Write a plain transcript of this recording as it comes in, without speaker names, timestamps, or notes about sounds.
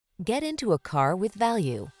Get into a car with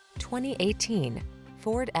value. 2018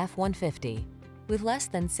 Ford F-150. With less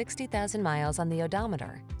than 60,000 miles on the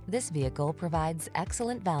odometer, this vehicle provides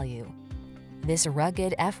excellent value. This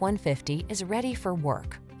rugged F-150 is ready for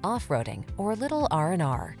work, off-roading, or little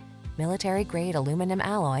R&R. Military-grade aluminum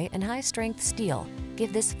alloy and high-strength steel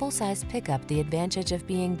give this full-size pickup the advantage of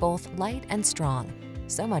being both light and strong,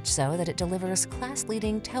 so much so that it delivers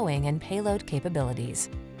class-leading towing and payload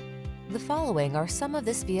capabilities. The following are some of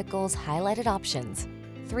this vehicle's highlighted options: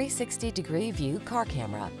 360-degree view car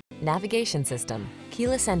camera, navigation system,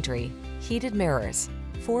 keyless entry, heated mirrors,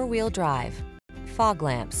 four-wheel drive, fog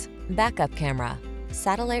lamps, backup camera,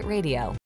 satellite radio,